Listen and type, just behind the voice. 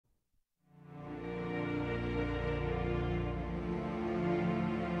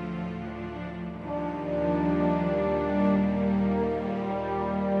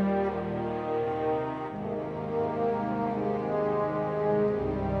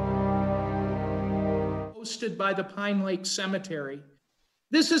hosted by the Pine Lake Cemetery.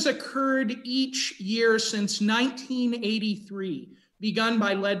 This has occurred each year since 1983, begun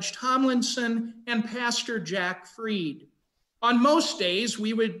by Ledge Tomlinson and Pastor Jack Freed. On most days,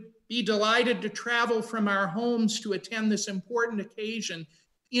 we would be delighted to travel from our homes to attend this important occasion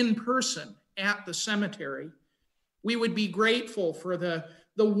in person at the cemetery. We would be grateful for the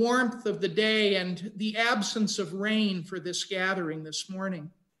warmth of the day and the absence of rain for this gathering this morning.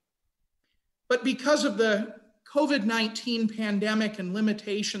 But because of the COVID-19 pandemic and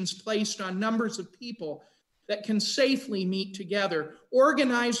limitations placed on numbers of people that can safely meet together,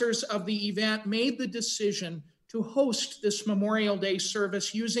 organizers of the event made the decision to host this Memorial Day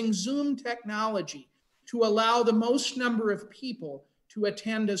service using Zoom technology to allow the most number of people to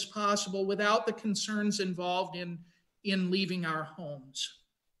attend as possible without the concerns involved in leaving our homes.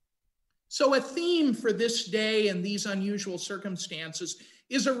 So a theme for this day and these unusual circumstances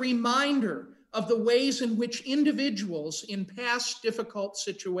is a reminder of the ways in which individuals in past difficult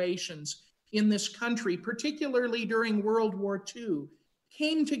situations in this country, particularly during World War II,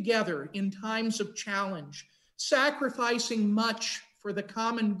 came together in times of challenge, sacrificing much for the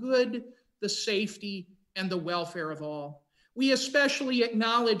common good, the safety, and the welfare of all. We especially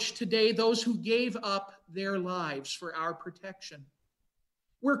acknowledge today those who gave up their lives for our protection.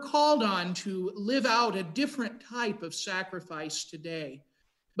 We're called on to live out a different type of sacrifice today,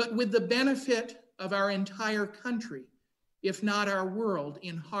 but with the benefit of our entire country, if not our world,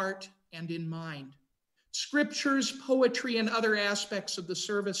 in heart and in mind. Scriptures, poetry, and other aspects of the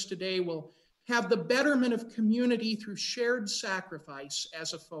service today will have the betterment of community through shared sacrifice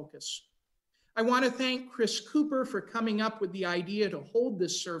as a focus. I want to thank Chris Cooper for coming up with the idea to hold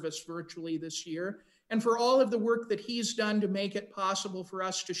this service virtually this year, and for all of the work that he's done to make it possible for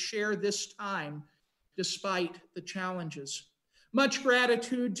us to share this time despite the challenges. Much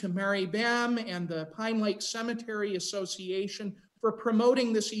gratitude to Mary Bam and the Pine Lake Cemetery Association for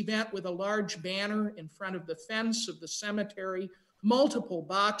promoting this event with a large banner in front of the fence of the cemetery, multiple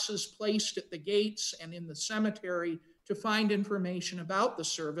boxes placed at the gates and in the cemetery to find information about the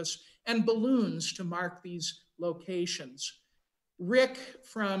service, and balloons to mark these locations. Rick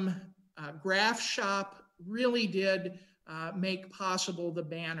from Graph Shop really did make possible the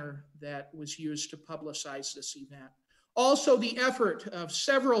banner that was used to publicize this event. Also, the effort of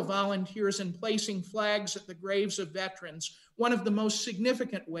several volunteers in placing flags at the graves of veterans, one of the most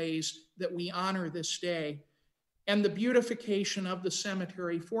significant ways that we honor this day, and the beautification of the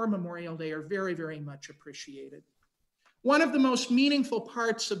cemetery for Memorial Day are very, very much appreciated. One of the most meaningful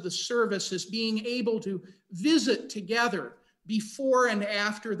parts of the service is being able to visit together before and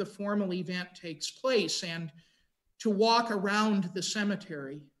after the formal event takes place and to walk around the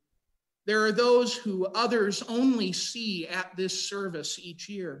cemetery. There are those who others only see at this service each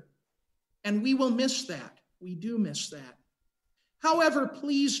year, and we will miss that. We do miss that. However,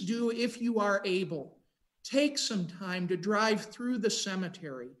 please do, if you are able, take some time to drive through the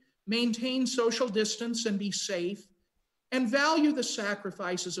cemetery, maintain social distance and be safe, and value the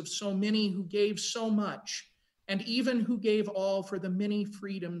sacrifices of so many who gave so much, and even who gave all for the many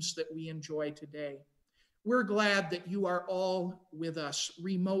freedoms that we enjoy today. We're glad that you are all with us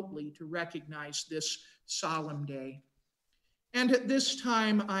remotely to recognize this solemn day. And at this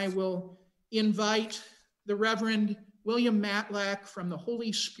time, I will invite the Reverend William Matlack from the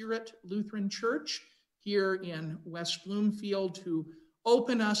Holy Spirit Lutheran Church here in West Bloomfield to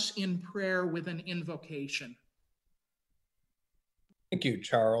open us in prayer with an invocation. Thank you,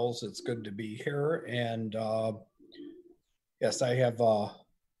 Charles. It's good to be here. And yes, I have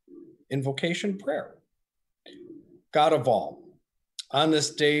invocation prayer. God of all, on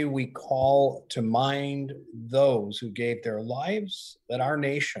this day we call to mind those who gave their lives that our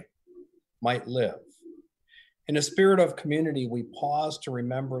nation might live. In a spirit of community, we pause to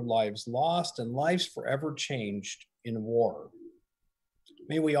remember lives lost and lives forever changed in war.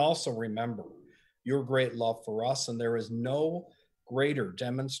 May we also remember your great love for us, and there is no greater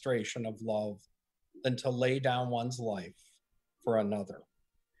demonstration of love than to lay down one's life for another.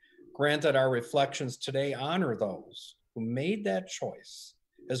 Grant that our reflections today honor those who made that choice,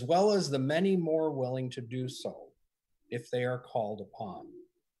 as well as the many more willing to do so if they are called upon.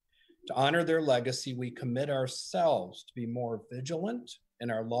 To honor their legacy, we commit ourselves to be more vigilant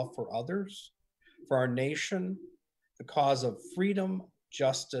in our love for others, for our nation, the cause of freedom,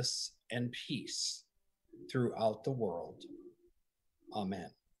 justice, and peace throughout the world. Amen.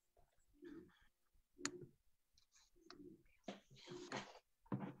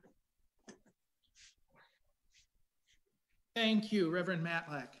 Thank you, Reverend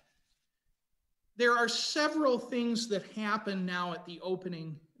Matlack. There are several things that happen now at the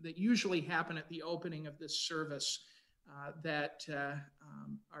opening that usually happen at the opening of this service that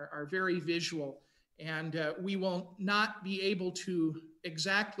are very visual. And we will not be able to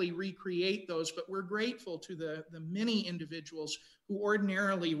exactly recreate those, but we're grateful to the many individuals who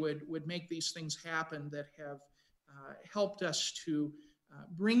ordinarily would make these things happen that have helped us to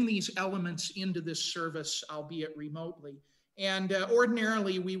bring these elements into this service, albeit remotely. And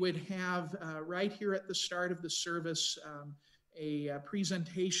ordinarily we would have right here at the start of the service a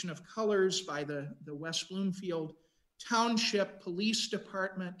presentation of colors by the West Bloomfield Township Police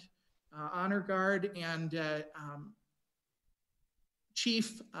Department Honor Guard, and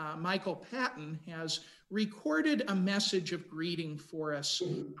Chief Michael Patton has recorded a message of greeting for us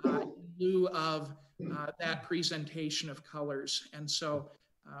in lieu of that presentation of colors. And so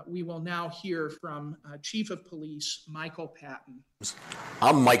we will now hear from Chief of Police Michael Patton.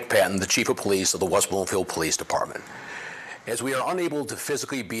 I'm Mike Patton, the Chief of Police of the West Bloomfield Police Department. As we are unable to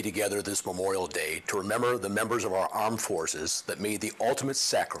physically be together this Memorial Day to remember the members of our armed forces that made the ultimate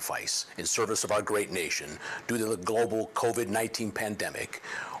sacrifice in service of our great nation due to the global COVID-19 pandemic,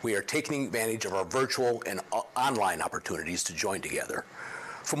 we are taking advantage of our virtual and online opportunities to join together.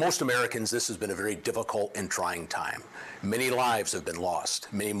 For most Americans, this has been a very difficult and trying time. Many lives have been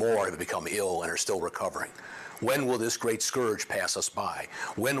lost. Many more have become ill and are still recovering. When will this great scourge pass us by?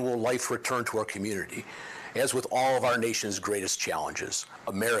 When will life return to our community? As with all of our nation's greatest challenges,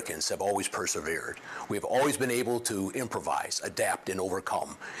 Americans have always persevered. We have always been able to improvise, adapt, and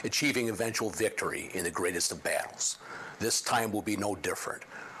overcome, achieving eventual victory in the greatest of battles. This time will be no different.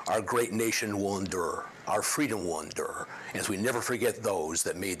 Our great nation will endure. Our freedom will endure, as we never forget those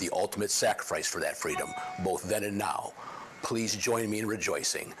that made the ultimate sacrifice for that freedom, both then and now. Please join me in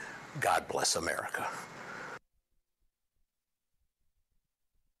rejoicing. God bless America.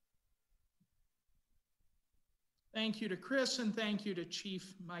 Thank you to Chris, and thank you to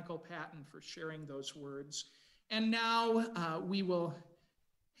Chief Michael Patton for sharing those words. And now we will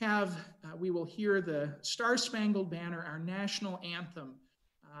hear the Star Spangled Banner, our national anthem,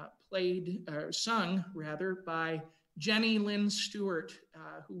 sung by Jenny Lynn Stewart,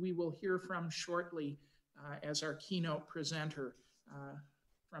 who we will hear from shortly as our keynote presenter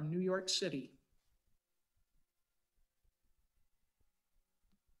from New York City.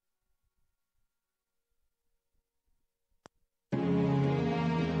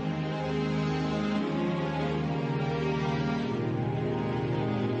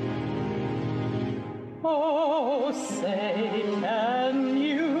 Oh, say, can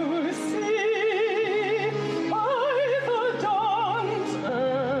you see by the dawn's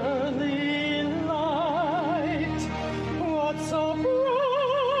early light what so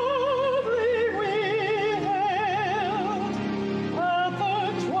proudly we hailed at the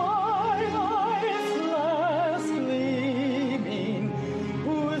twilight's last gleaming,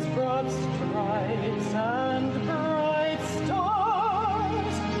 whose broad stripes and bright stars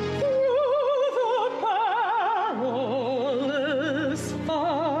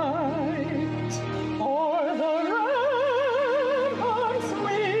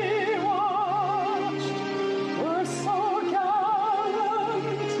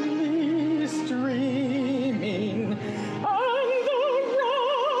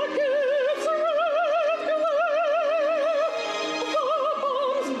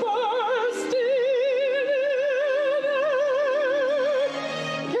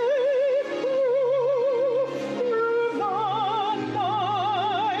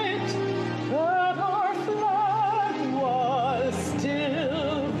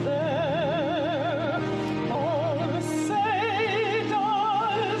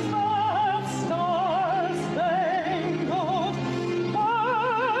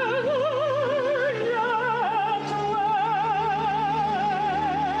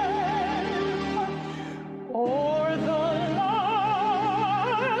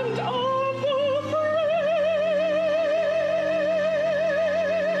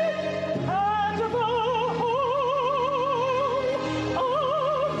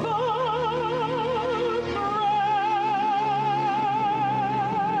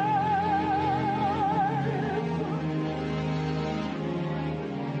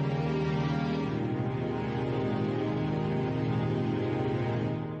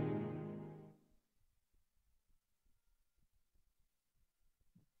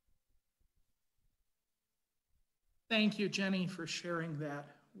Thank you, Jenny, for sharing that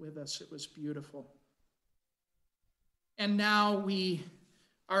with us. It was beautiful. And now we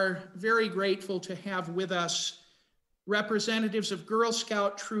are very grateful to have with us representatives of Girl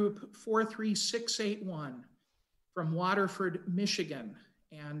Scout Troop 43681 from Waterford, Michigan.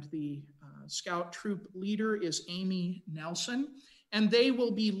 And the Scout Troop leader is Amy Nelson. and they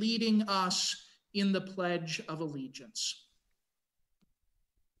will be leading us in the Pledge of Allegiance.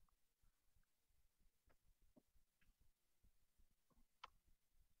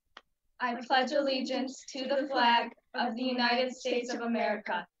 I pledge allegiance to the flag of the United States of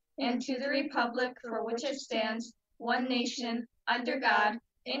America and to the republic for which it stands, one nation, under God,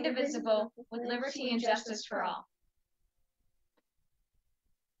 indivisible, with liberty and justice for all.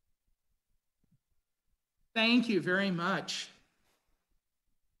 Thank you very much.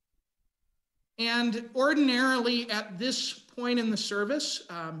 And ordinarily at this point in the service,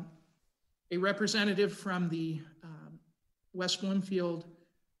 a representative from the West Bloomfield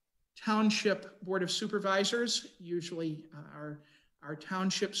Township Board of Supervisors, usually our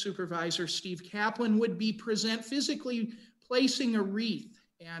township supervisor, Steve Kaplan, would be physically placing a wreath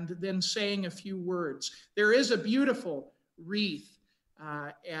and then saying a few words. There is a beautiful wreath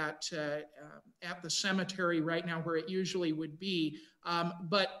at the cemetery right now where it usually would be,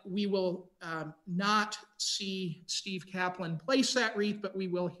 but we will not see Steve Kaplan place that wreath, but we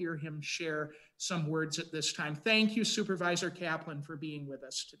will hear him share some words at this time. Thank you, Supervisor Kaplan, for being with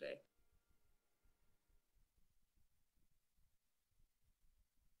us today.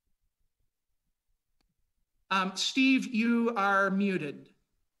 Steve, you are muted.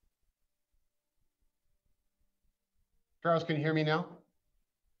 Charles, can you hear me now?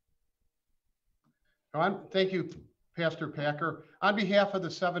 Thank you, Pastor Packer. On behalf of the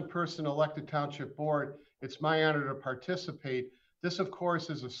 7-person elected township board, it's my honor to participate. This, of course,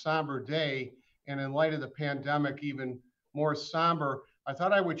 is a somber day, and in light of the pandemic, even more somber. I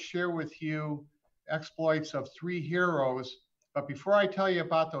thought I would share with you exploits of 3 heroes. But before I tell you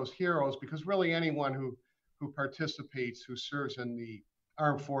about those heroes, because really anyone who participates, who serves in the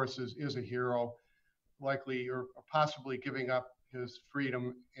armed forces is a hero, likely or possibly giving up his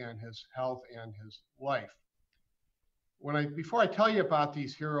freedom and his health and his life. Before I tell you about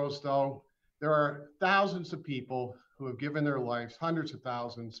these heroes, though, there are thousands of people who have given their lives, hundreds of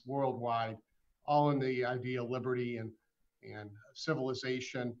thousands worldwide, all in the idea of liberty and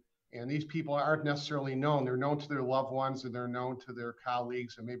civilization. And these people aren't necessarily known. They're known to their loved ones, and they're known to their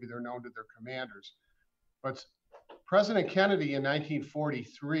colleagues, and maybe they're known to their commanders. But President Kennedy in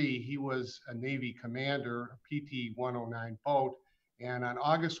 1943, he was a Navy commander, a PT-109 boat. And on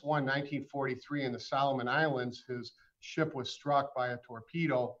August 1, 1943, in the Solomon Islands, his ship was struck by a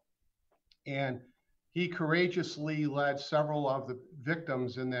torpedo. And he courageously led several of the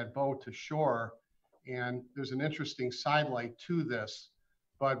victims in that boat to shore. And there's an interesting sidelight to this.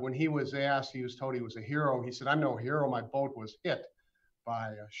 But when he was asked, he was told he was a hero. He said, "I'm no hero. My boat was hit by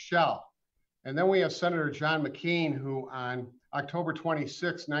a shell." And then we have Senator John McCain, who on October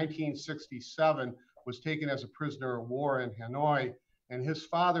 26, 1967, was taken as a prisoner of war in Hanoi. And his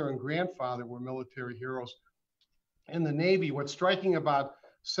father and grandfather were military heroes in the Navy. What's striking about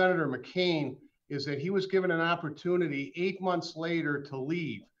Senator McCain is that he was given an opportunity 8 months later to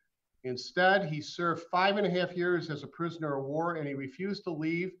leave. Instead, he served 5.5 years as a prisoner of war, and he refused to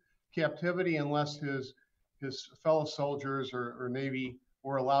leave captivity unless his fellow soldiers or Navy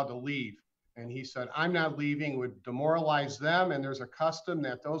were allowed to leave. And he said, "I'm not leaving," would demoralize them. And there's a custom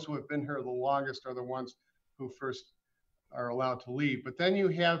that those who have been here the longest are the ones who first are allowed to leave. But then you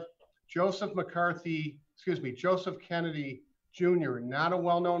have Joseph Kennedy Jr., not a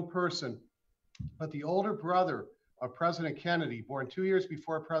well-known person, but the older brother of President Kennedy, born 2 years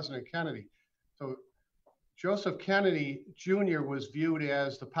before President Kennedy. So Joseph Kennedy Jr. was viewed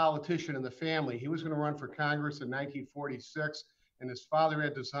as the politician in the family. He was going to run for Congress in 1946. And his father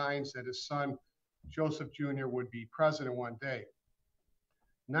had designs that his son, Joseph Jr., would be president one day.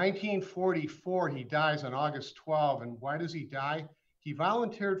 1944, he dies on August 12. And why does he die? He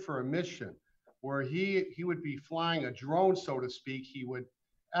volunteered for a mission where he would be flying a drone, so to speak. He would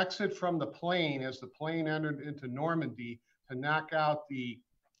exit from the plane as the plane entered into Normandy to knock out the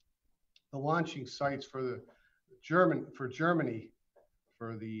launching sites for Germany,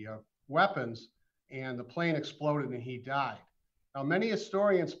 for the weapons, and the plane exploded and he died. Now, many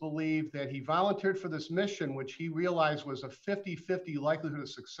historians believe that he volunteered for this mission, which he realized was a 50-50 likelihood of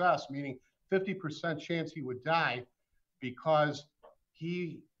success, meaning 50% chance he would die, because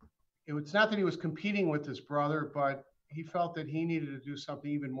it's not that he was competing with his brother, but he felt that he needed to do something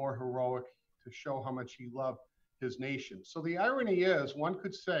even more heroic to show how much he loved his nation. So the irony is, one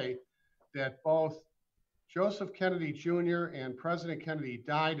could say that both Joseph Kennedy Jr. and President Kennedy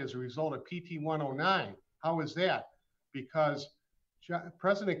died as a result of PT-109. How is that? Because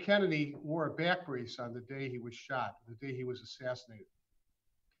President Kennedy wore a back brace on the day he was shot, the day he was assassinated.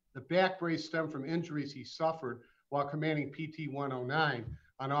 The back brace stemmed from injuries he suffered while commanding PT-109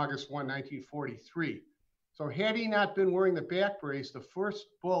 on August 1, 1943. So had he not been wearing the back brace, the first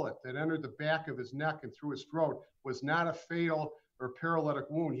bullet that entered the back of his neck and through his throat was not a fatal or paralytic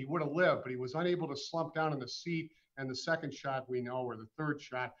wound. He would have lived, but he was unable to slump down in the seat, and the second shot we know, or the third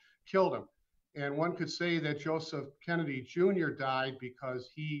shot, killed him. And one could say that Joseph Kennedy Jr. died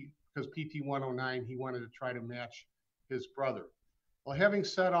because PT 109, he wanted to try to match his brother. Well, having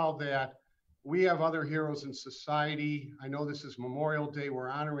said all that, we have other heroes in society. I know this is Memorial Day. We're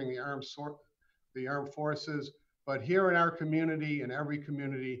honoring the armed forces, but here in our community, in every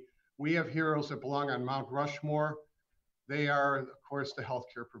community, we have heroes that belong on Mount Rushmore. They are, of course, the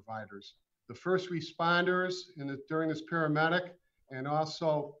healthcare providers, the first responders during this paramedic, and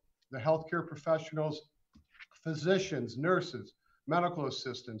also the healthcare professionals, physicians, nurses, medical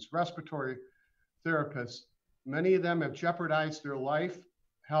assistants, respiratory therapists. Many of them have jeopardized their life,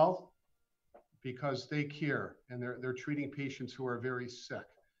 health, because they care, and they're treating patients who are very sick.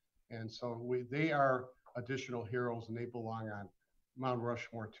 And so they are additional heroes, and they belong on Mount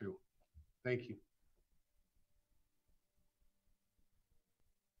Rushmore too. Thank you.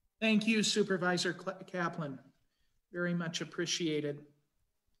 Thank you, Supervisor Kaplan. Very much appreciated.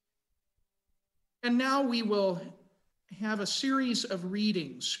 And now we will have a series of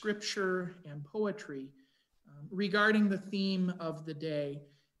readings, scripture and poetry, regarding the theme of the day.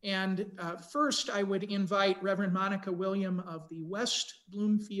 And first, I would invite Reverend Monica William of the West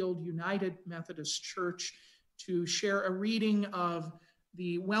Bloomfield United Methodist Church to share a reading of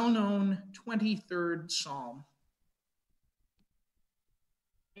the well-known 23rd Psalm.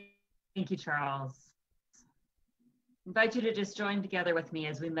 Thank you, Charles. I invite you to just join together with me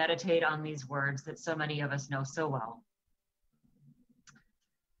as we meditate on these words that so many of us know so well.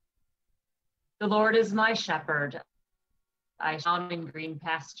 The Lord is my shepherd. I shall be in green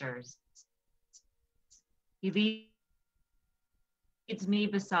pastures. He leads me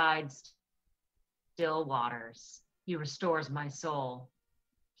beside still waters. He restores my soul.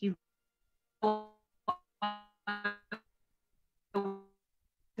 He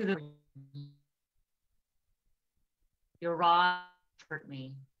Your rod comfort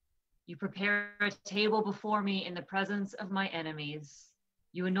me. You prepare a table before me in the presence of my enemies.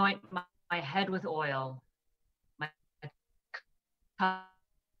 You anoint my head with oil. My cup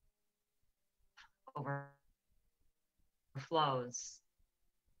overflows.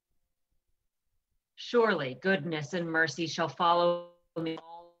 Surely goodness and mercy shall follow me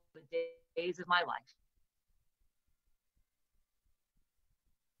all the days of my life.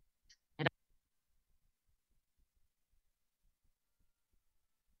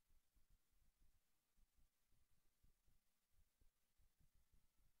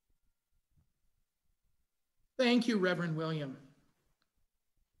 Thank you, Reverend William.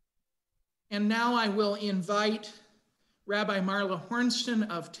 And now I will invite Rabbi Marla Hornston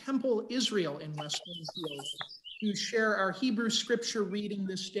of Temple Israel in West Bloomfield to share our Hebrew scripture reading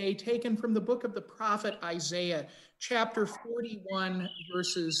this day, taken from the book of the prophet Isaiah, chapter 41,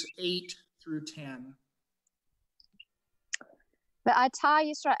 verses 8 through 10. Ve'ata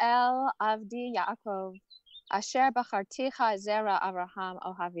Yisrael avdi Yaakov, asher bacharticha zera Avraham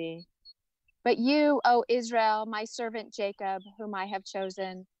ohavi. But you, O Israel, my servant Jacob, whom I have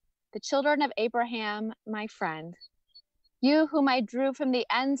chosen, the children of Abraham, my friend, you whom I drew from the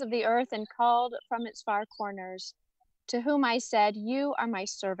ends of the earth and called from its far corners, to whom I said, you are my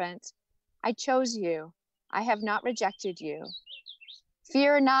servant. I chose you. I have not rejected you.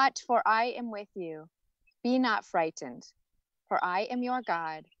 Fear not, for I am with you. Be not frightened, for I am your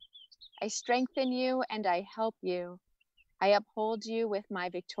God. I strengthen you and I help you. I uphold you with my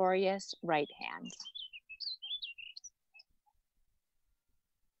victorious right hand.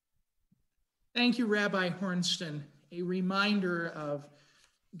 Thank you, Rabbi Hornston. A reminder of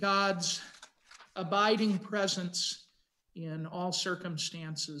God's abiding presence in all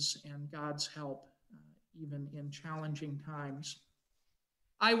circumstances and God's help, even in challenging times.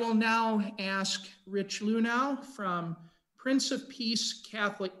 I will now ask Rich Lunau from Prince of Peace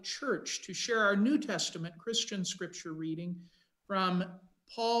Catholic Church to share our New Testament Christian scripture reading from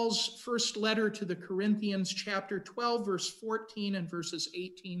Paul's first letter to the Corinthians, chapter 12, verse 14 and verses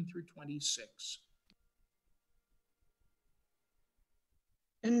 18 through 26.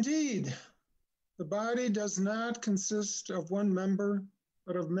 Indeed, the body does not consist of one member,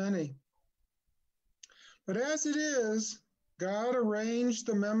 but of many. But as it is, God arranged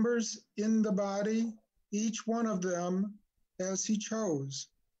the members in the body, each one of them, as he chose.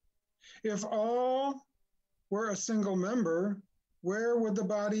 If all were a single member, where would the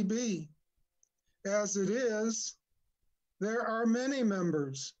body be? As it is, there are many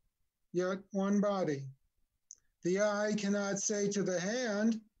members, yet one body. The eye cannot say to the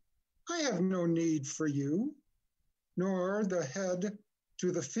hand, I have no need for you, nor the head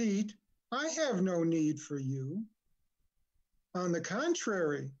to the feet. I have no need for you. On the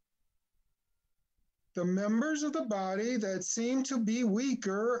contrary, the members of the body that seem to be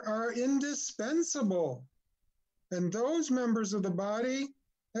weaker are indispensable. And those members of the body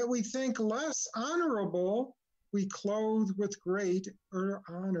that we think less honorable, we clothe with greater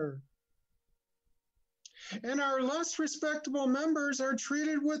honor. And our less respectable members are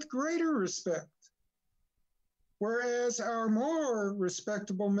treated with greater respect, whereas our more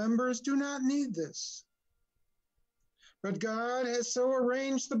respectable members do not need this. But God has so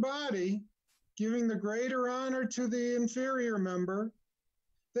arranged the body, giving the greater honor to the inferior member,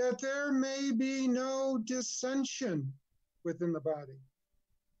 that there may be no dissension within the body,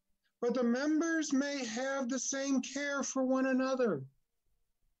 but the members may have the same care for one another.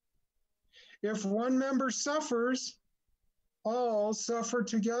 If one member suffers, all suffer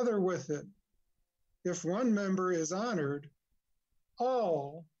together with it. If one member is honored,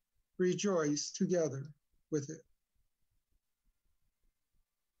 all rejoice together with it.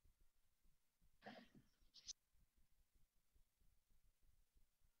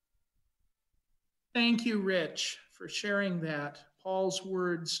 Thank you, Rich, for sharing that. Paul's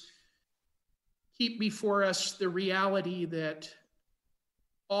words keep before us the reality that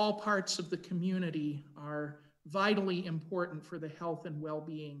all parts of the community are vitally important for the health and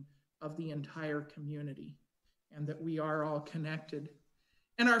well-being of the entire community, and that we are all connected.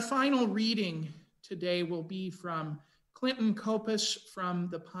 And our final reading today will be from Clinton Copus from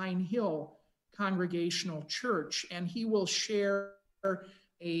the Pine Hill Congregational Church, and he will share an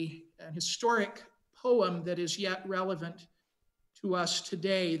historic poem that is yet relevant to us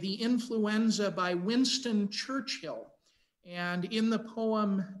today, The Influenza by Winston Churchill. And in the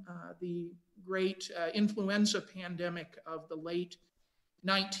poem, the great influenza pandemic of the late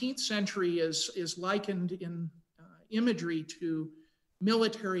 19th century is likened in imagery to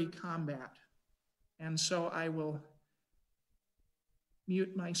military combat. And so I will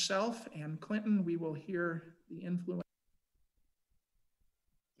mute myself, and Clinton, we will hear the influenza.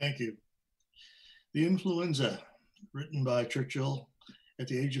 Thank you. The Influenza, written by Churchill at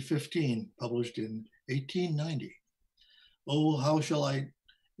the age of 15, published in 1890. Oh, how shall I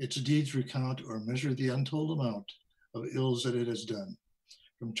its deeds recount or measure the untold amount of ills that it has done?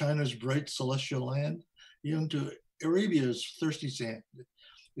 From China's bright celestial land, even to Arabia's thirsty sand,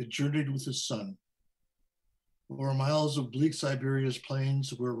 it journeyed with the sun. Over miles of bleak Siberia's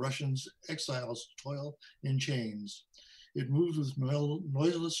plains, where Russians exiles toil in chains, it moved with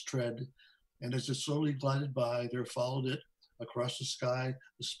noiseless tread, and as it slowly glided by, there followed it across the sky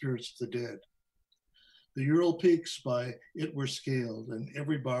the spirits of the dead. The Ural peaks by it were scaled, and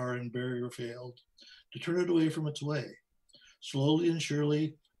every bar and barrier failed to turn it away from its way. Slowly and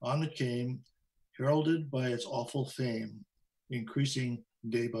surely on it came, heralded by its awful fame, increasing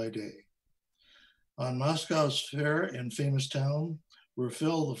day by day. On Moscow's fair and famous town, where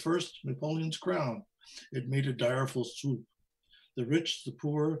fell the first Napoleon's crown, it made a direful swoop. The rich, the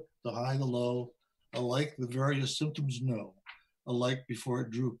poor, the high, the low, alike the various symptoms know, alike before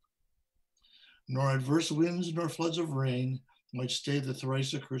it droop. Nor adverse winds nor floods of rain might stay the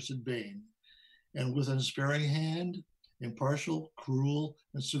thrice accursed bane. And with unsparing hand, impartial, cruel,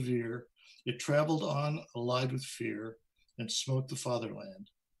 and severe, it traveled on, allied with fear, and smote the fatherland.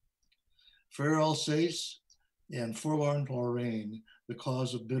 Fair Alsace and forlorn Lorraine, the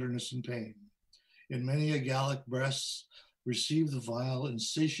cause of bitterness and pain. In many a Gallic breast received the vile,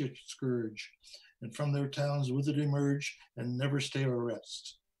 insatiate scourge, and from their towns with it emerge and never stay or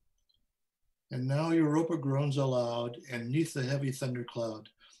rest. And now Europa groans aloud, and neath the heavy thundercloud,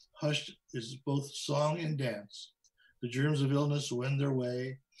 hushed is both song and dance. The germs of illness wend their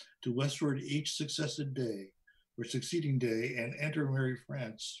way to westward each successive day, or succeeding day, and enter merry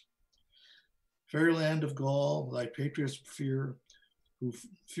France. Fair land of Gaul, thy patriots fear, who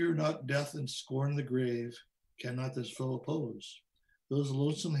fear not death and scorn the grave, cannot this foe oppose. Those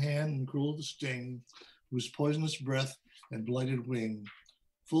loathsome hand and cruel the sting, whose poisonous breath and blighted wing,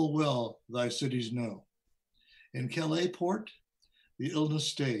 full well thy cities know. In Calais port, the illness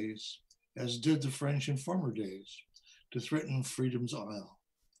stays, as did the French in former days, to threaten freedom's isle.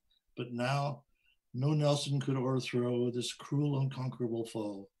 But now, no Nelson could o'erthrow this cruel, unconquerable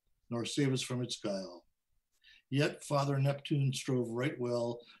foe, nor save us from its guile. Yet Father Neptune strove right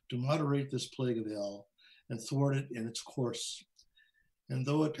well to moderate this plague of hell and thwart it in its course. And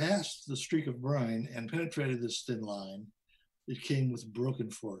though it passed the streak of brine and penetrated this thin line, it came with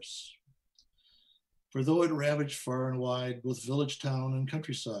broken force. For though it ravaged far and wide, both village, town, and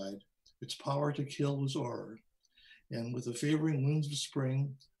countryside, its power to kill was o'er. And with the favoring winds of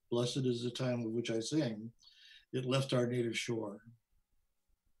spring, blessed is the time of which I sing, it left our native shore.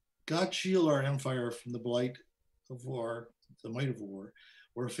 God shield our empire from the blight of war, the might of war,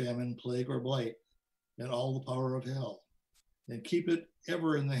 or famine, plague, or blight, and all the power of hell, and keep it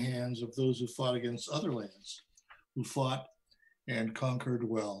ever in the hands of those who fought against other lands, who fought and conquered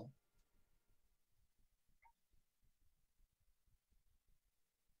well.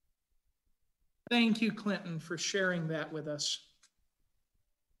 Thank you, Clinton, for sharing that with us.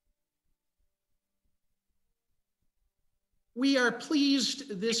 We are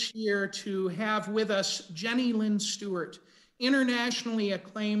pleased this year to have with us Jenny Lynn Stewart, internationally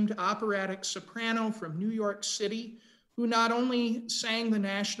acclaimed operatic soprano from New York City, who not only sang the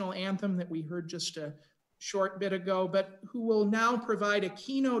national anthem that we heard just a short bit ago, but who will now provide a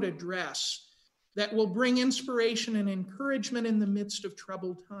keynote address that will bring inspiration and encouragement in the midst of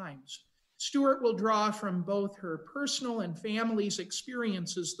troubled times. Stewart will draw from both her personal and family's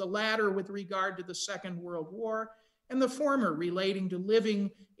experiences, the latter with regard to the Second World War, and the former relating to living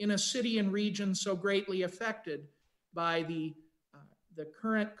in a city and region so greatly affected by the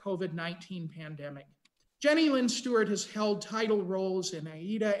current COVID-19 pandemic. Jenny Lynn Stewart has held title roles in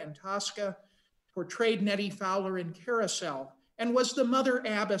Aida and Tosca, portrayed Nettie Fowler in Carousel, and was the Mother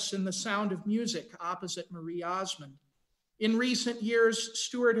Abbess in The Sound of Music opposite Marie Osmond. In recent years,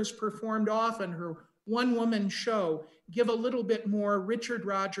 Stewart has performed often her one-woman show, Give a Little Bit More, Richard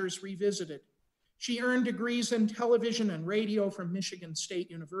Rogers Revisited. She earned degrees in television and radio from Michigan State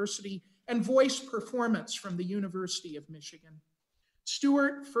University and voice performance from the University of Michigan.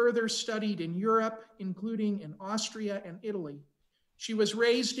 Stewart further studied in Europe, including in Austria and Italy. She was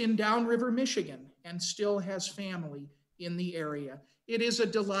raised in Downriver, Michigan, and still has family in the area. It is a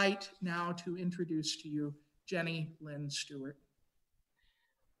delight now to introduce to you Jenny Lynn Stewart.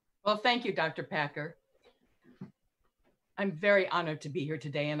 Well, thank you, Dr. Packer. I'm very honored to be here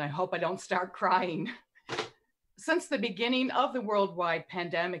today, and I hope I don't start crying. Since the beginning of the worldwide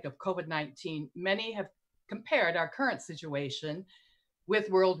pandemic of COVID-19, many have compared our current situation with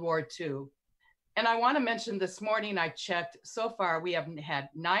World War II. And I want to mention this morning, I checked, so far we have had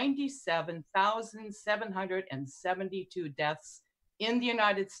 97,772 deaths in the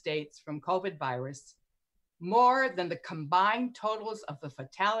United States from COVID virus, more than the combined totals of the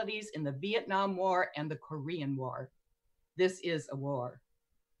fatalities in the Vietnam War and the Korean War. This is a war.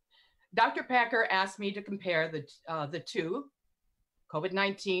 Dr. Packer asked me to compare the two,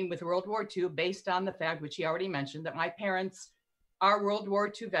 COVID-19 with World War II, based on the fact, which he already mentioned, that my parents are World War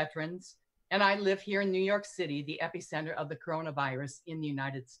II veterans, and I live here in New York City, the epicenter of the coronavirus in the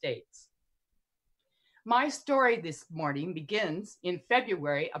United States. My story this morning begins in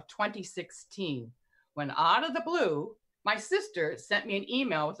February of 2016, when out of the blue, my sister sent me an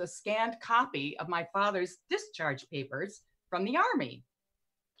email with a scanned copy of my father's discharge papers from the Army.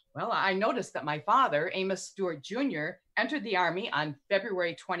 Well, I noticed that my father, Amos Stewart Jr., entered the Army on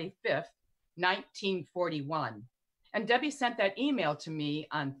February 25th, 1941. And Debbie sent that email to me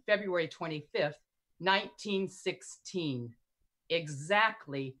on February 25th, 1916,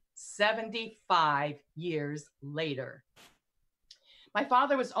 exactly 75 years later. My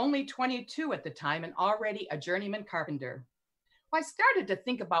father was only 22 at the time and already a journeyman carpenter. Well, I started to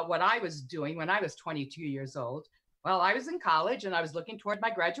think about what I was doing when I was 22 years old. Well, I was in college and I was looking toward my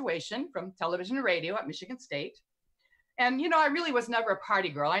graduation from television and radio at Michigan State. And, you know, I really was never a party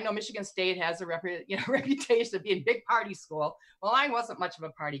girl. I know Michigan State has a reputation of being a big party school. Well, I wasn't much of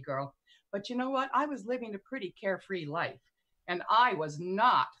a party girl. But you know what? I was living a pretty carefree life. And I was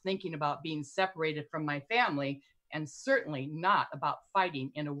not thinking about being separated from my family, and certainly not about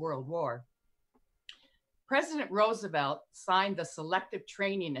fighting in a world war. President Roosevelt signed the Selective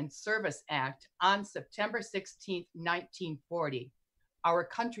Training and Service Act on September 16, 1940, our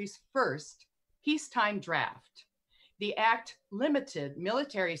country's first peacetime draft. The act limited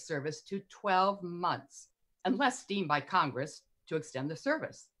military service to 12 months, unless deemed by Congress to extend the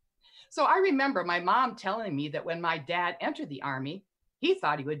service. So I remember my mom telling me that when my dad entered the Army, he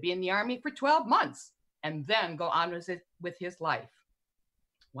thought he would be in the Army for 12 months and then go on with his life.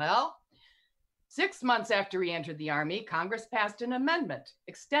 Well, 6 months after he entered the Army, Congress passed an amendment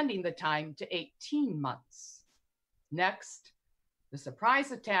extending the time to 18 months. Next, the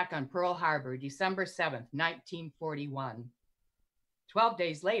surprise attack on Pearl Harbor, December 7th, 1941. 12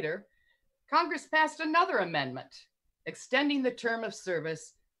 days later, Congress passed another amendment extending the term of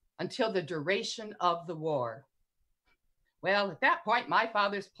service until the duration of the war. Well, at that point, my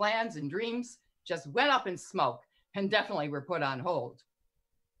father's plans and dreams just went up in smoke and definitely were put on hold.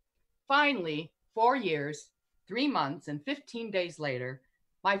 Finally, 4 years, 3 months, and 15 days later,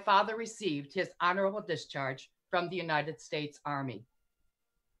 my father received his honorable discharge from the United States Army.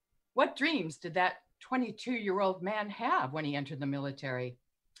 What dreams did that 22-year-old man have when he entered the military?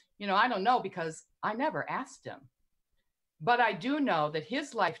 I don't know because I never asked him. But I do know that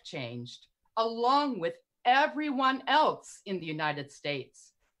his life changed along with everyone else in the United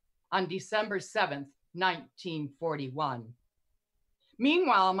States on December 7th, 1941.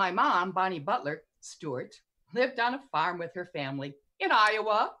 Meanwhile, my mom, Bonnie Butler Stewart, lived on a farm with her family in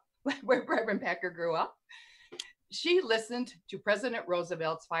Iowa, where Reverend Packer grew up. She listened to President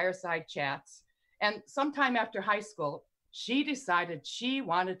Roosevelt's fireside chats, and sometime after high school, she decided she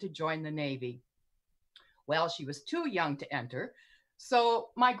wanted to join the Navy. Well, she was too young to enter, so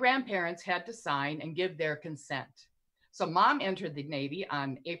my grandparents had to sign and give their consent. So Mom entered the Navy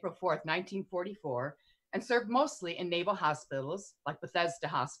on April 4th, 1944, and served mostly in naval hospitals like Bethesda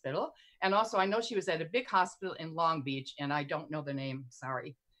Hospital. And also, I know she was at a big hospital in Long Beach, and I don't know the name,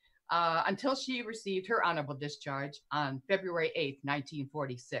 sorry, until she received her honorable discharge on February 8th,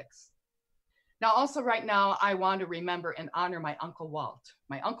 1946. Now, also right now, I want to remember and honor my Uncle Walt,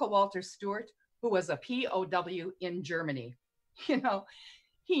 my Uncle Walter Stewart, who was a POW in Germany.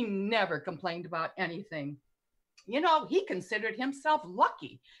 He never complained about anything. He considered himself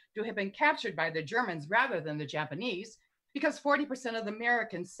lucky to have been captured by the Germans rather than the Japanese, because 40% of the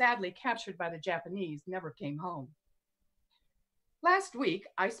Americans sadly captured by the Japanese never came home. Last week,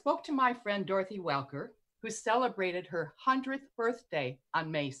 I spoke to my friend Dorothy Welker, who celebrated her 100th birthday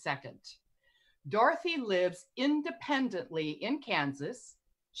on May 2nd. Dorothy lives independently in Kansas.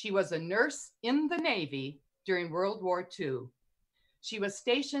 She was a nurse in the Navy during World War II. She was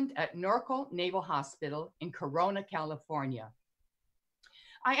stationed at Norco Naval Hospital in Corona, California.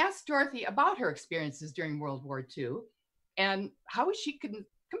 I asked Dorothy about her experiences during World War II and how she could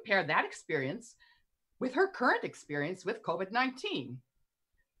compare that experience with her current experience with COVID-19.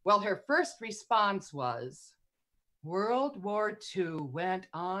 Well, her first response was, World War II went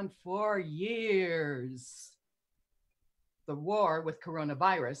on for years. The war with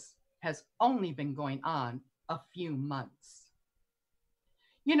coronavirus has only been going on a few months.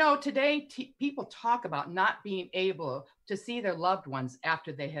 Today people talk about not being able to see their loved ones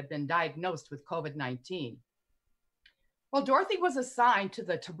after they have been diagnosed with COVID-19. Well, Dorothy was assigned to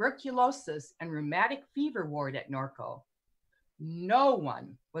the tuberculosis and rheumatic fever ward at Norco. No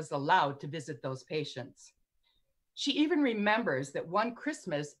one was allowed to visit those patients. She even remembers that one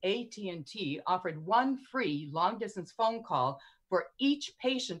Christmas, AT&T offered one free long-distance phone call for each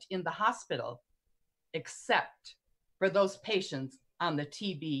patient in the hospital, except for those patients on the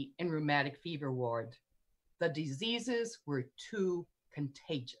TB and rheumatic fever ward. The diseases were too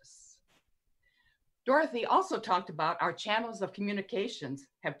contagious. Dorothy also talked about our channels of communications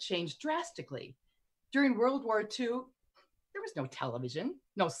have changed drastically. During World War II, there was no television,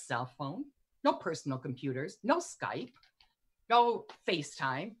 no cell phone, no personal computers, no Skype, no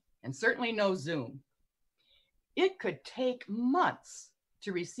FaceTime, and certainly no Zoom. It could take months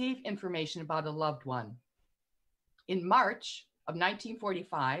to receive information about a loved one. In March of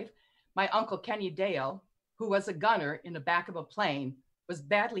 1945, my Uncle Kenny Dale, who was a gunner in the back of a plane, was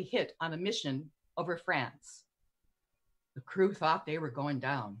badly hit on a mission over France. The crew thought they were going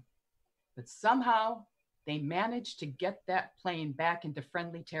down, but somehow they managed to get that plane back into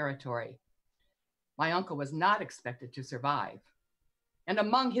friendly territory. My uncle was not expected to survive. And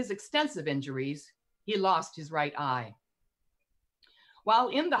among his extensive injuries, he lost his right eye. While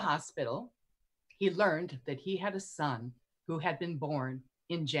in the hospital, he learned that he had a son who had been born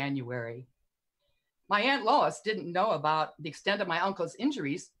in January. My Aunt Lois didn't know about the extent of my uncle's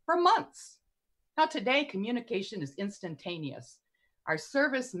injuries for months. Now today, communication is instantaneous. Our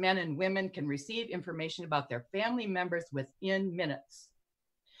servicemen and women can receive information about their family members within minutes.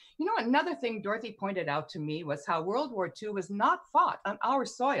 Another thing Dorothy pointed out to me was how World War II was not fought on our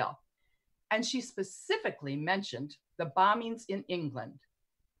soil. And she specifically mentioned the bombings in England.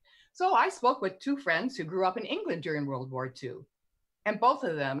 So I spoke with two friends who grew up in England during World War II. And both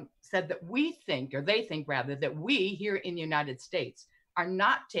of them said that they think that we here in the United States are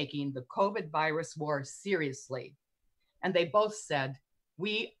not taking the COVID virus war seriously. And they both said,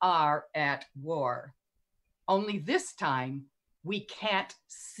 we are at war. Only this time, we can't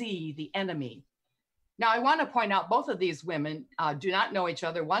see the enemy. Now, I want to point out both of these women do not know each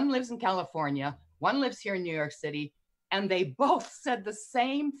other. One lives in California, one lives here in New York City, and they both said the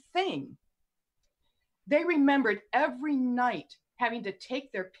same thing. They remembered every night having to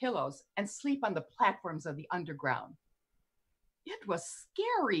take their pillows and sleep on the platforms of the underground. It was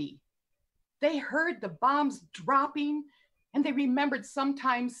scary. They heard the bombs dropping, and they remembered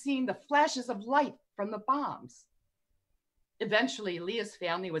sometimes seeing the flashes of light from the bombs. Eventually, Leah's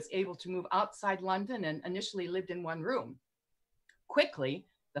family was able to move outside London and initially lived in one room. Quickly,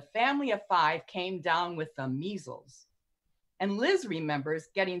 the family of 5 came down with the measles. And Liz remembers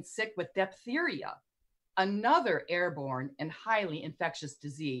getting sick with diphtheria, another airborne and highly infectious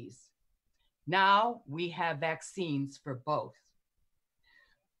disease. Now we have vaccines for both.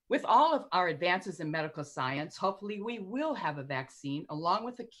 With all of our advances in medical science, hopefully we will have a vaccine along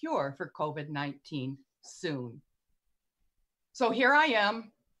with a cure for COVID-19 soon. So here I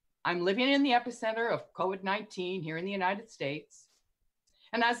am. I'm living in the epicenter of COVID-19 here in the United States.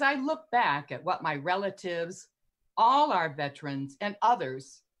 And as I look back at what my relatives, all our veterans, and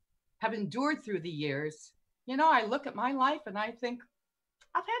others have endured through the years, you know, I look at my life and I think,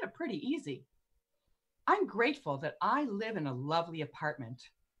 I've had it pretty easy. I'm grateful that I live in a lovely apartment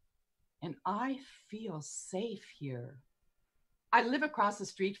and I feel safe here. I live across the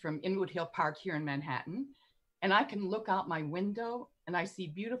street from Inwood Hill Park here in Manhattan, and I can look out my window and I see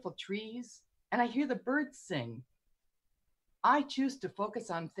beautiful trees and I hear the birds sing. I choose to focus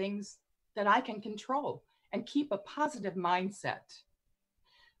on things that I can control and keep a positive mindset.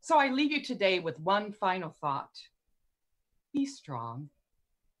 So I leave you today with one final thought. Be strong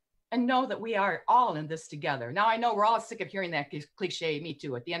and know that we are all in this together. Now I know we're all sick of hearing that cliche, me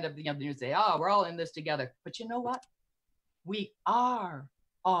too, at the end of the news say, oh, we're all in this together. But you know what? We are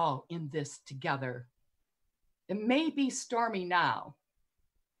all in this together. It may be stormy now,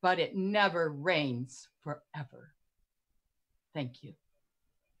 but it never rains forever. Thank you.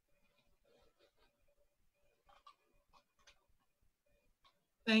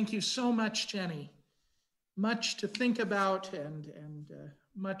 Thank you so much, Jenny. Much to think about and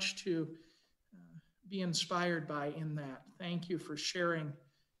much to be inspired by in that. Thank you for sharing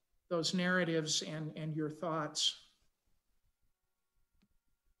those narratives and your thoughts.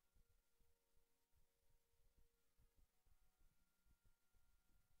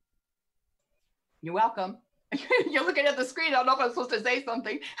 You're welcome. You're looking at the screen. I don't know if I'm supposed to say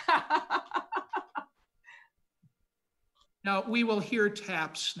something. Now we will hear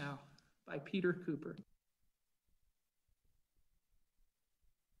taps now by Peter Cooper.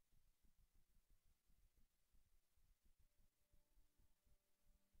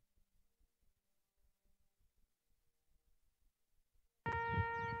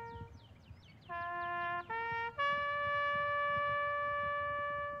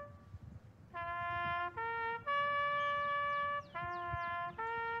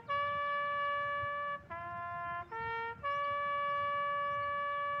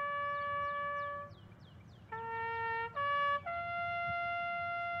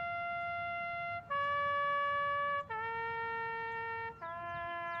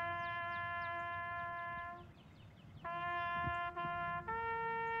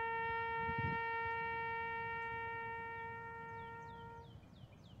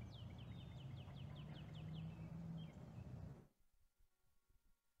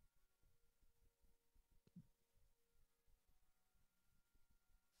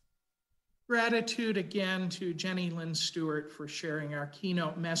 Gratitude again to Jenny Lynn Stewart for sharing our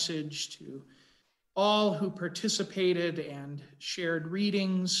keynote message, to all who participated and shared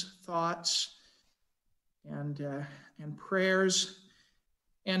readings, thoughts, and prayers,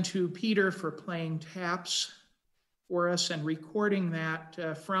 and to Peter for playing taps for us and recording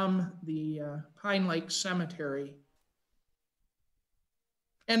that from the Pine Lake Cemetery.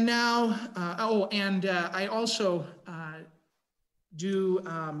 And now, I also do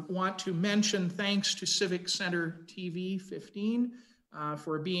want to mention thanks to Civic Center TV 15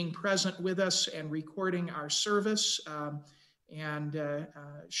 for being present with us and recording our service and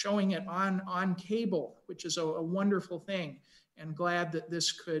showing it on cable, which is a wonderful thing, and glad that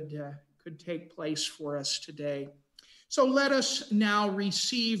this could take place for us today. So let us now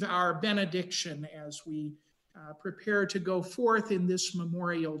receive our benediction as we prepare to go forth in this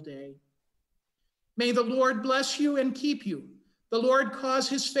Memorial Day. May the Lord bless you and keep you. The Lord cause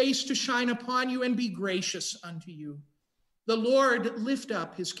his face to shine upon you and be gracious unto you. The Lord lift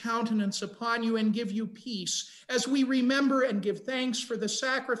up his countenance upon you and give you peace, as we remember and give thanks for the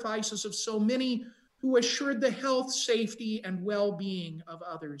sacrifices of so many who assured the health, safety, and well-being of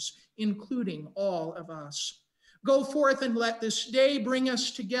others, including all of us. Go forth and let this day bring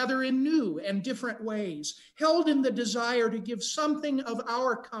us together in new and different ways, held in the desire to give something of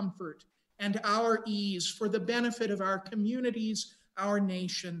our comfort and our ease for the benefit of our communities, our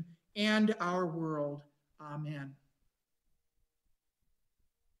nation, and our world. Amen.